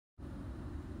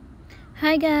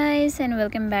Hi guys, and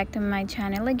welcome back to my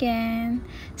channel again.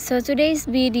 So today's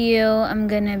video I'm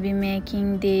gonna be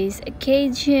making this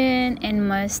Cajun and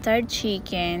mustard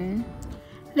chicken.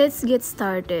 Let's get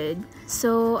started.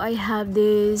 So I have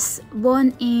this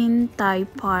bone-in thigh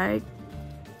part.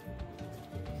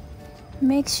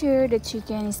 Make sure the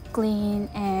chicken is clean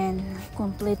and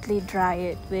completely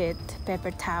dry it with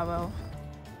paper towel.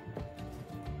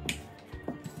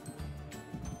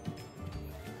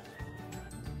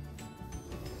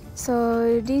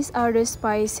 So these are the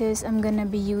spices I'm gonna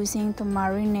be using to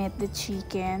marinate the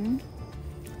chicken.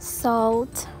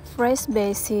 Salt, fresh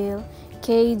basil,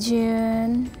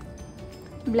 Cajun,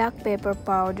 black pepper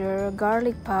powder,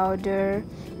 garlic powder,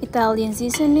 Italian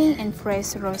seasoning, and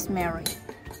fresh rosemary.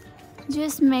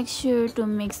 Just make sure to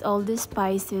mix all the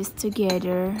spices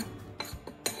together.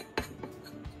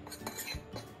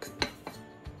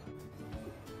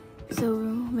 So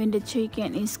when the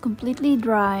chicken is completely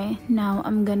dry, now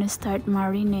I'm gonna start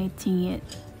marinating it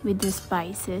with the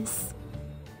spices.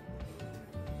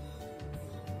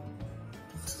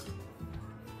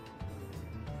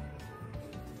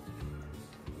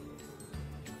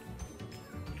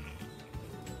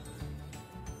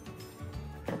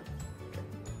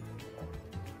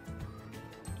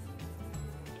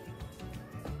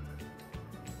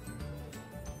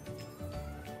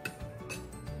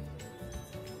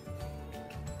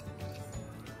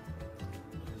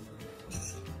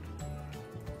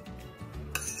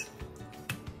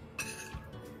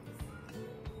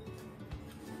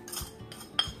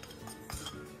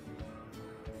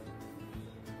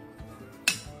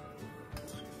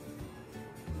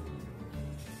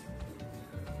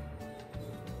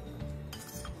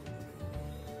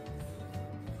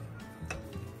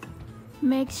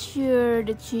 Make sure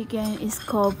the chicken is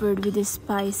covered with the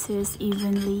spices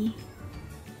evenly.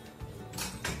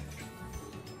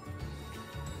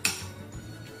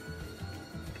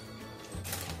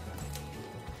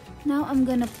 Now I'm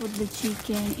gonna put the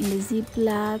chicken in the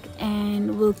Ziploc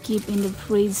and we'll keep in the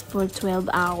fridge for 12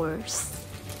 hours.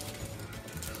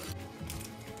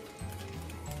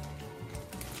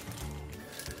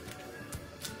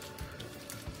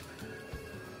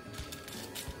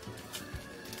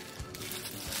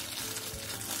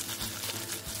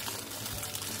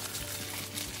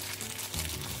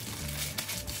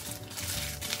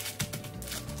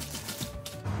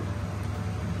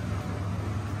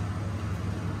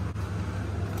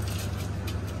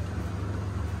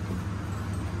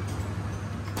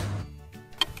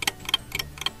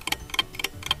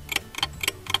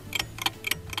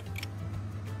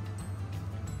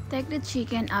 Take the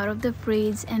chicken out of the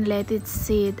fridge and let it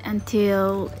sit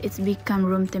until it's become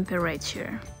room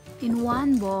temperature. In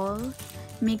one bowl,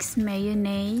 mix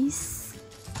mayonnaise,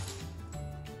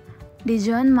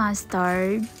 Dijon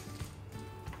mustard,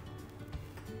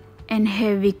 and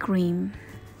heavy cream.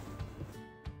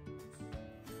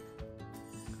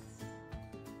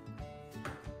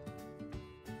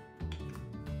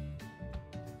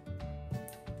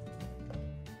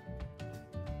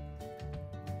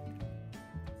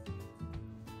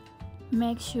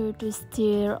 Make sure to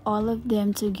stir all of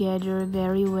them together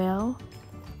very well.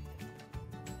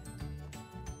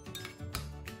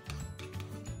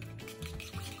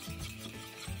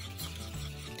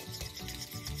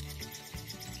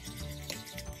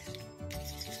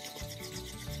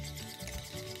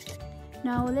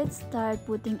 Now let's start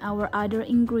putting our other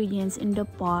ingredients in the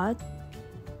pot.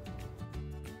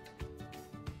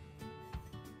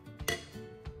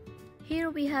 Here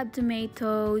we have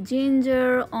tomato,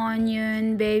 ginger,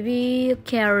 onion, baby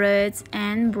carrots,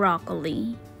 and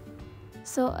broccoli.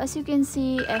 So as you can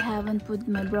see, I haven't put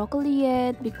my broccoli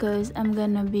yet because I'm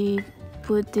gonna be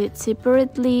put it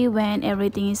separately when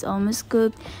everything is almost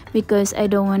cooked because I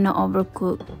don't wanna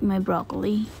overcook my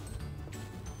broccoli.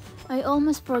 I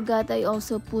almost forgot I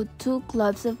also put 2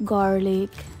 cloves of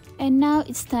garlic. And now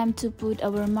it's time to put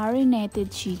our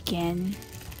marinated chicken.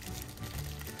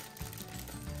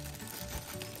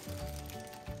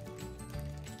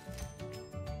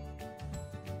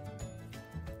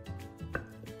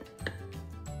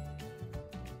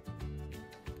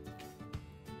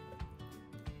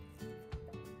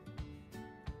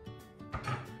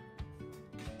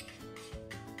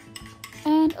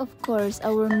 And of course,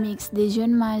 our mixed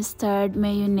Dijon mustard,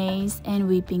 mayonnaise, and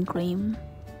whipping cream.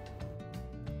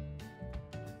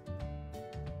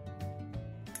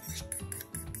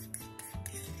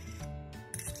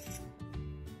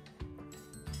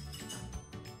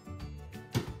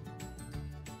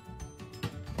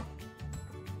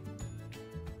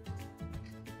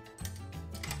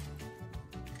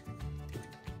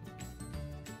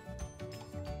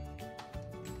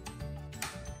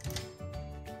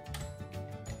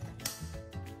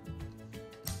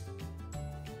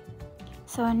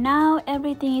 So now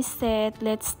everything is set.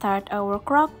 Let's start our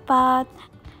crock pot.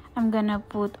 I'm gonna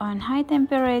put on high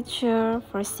temperature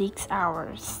for 6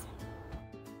 hours.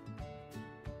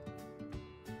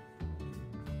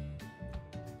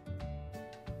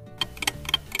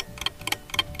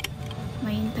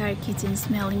 My entire kitchen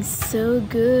smelling so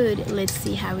good. Let's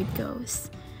see how it goes.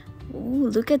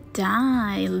 Ooh, look at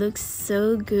that. It looks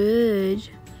so good.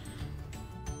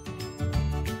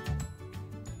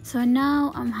 So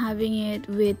now I'm having it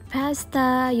with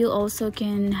pasta. You also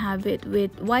can have it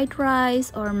with white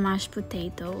rice or mashed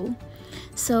potato.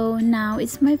 So now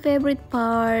it's my favorite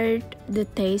part, the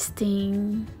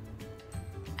tasting.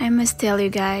 I must tell you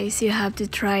guys, you have to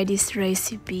try this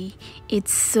recipe.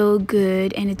 It's so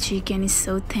good and the chicken is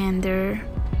so tender.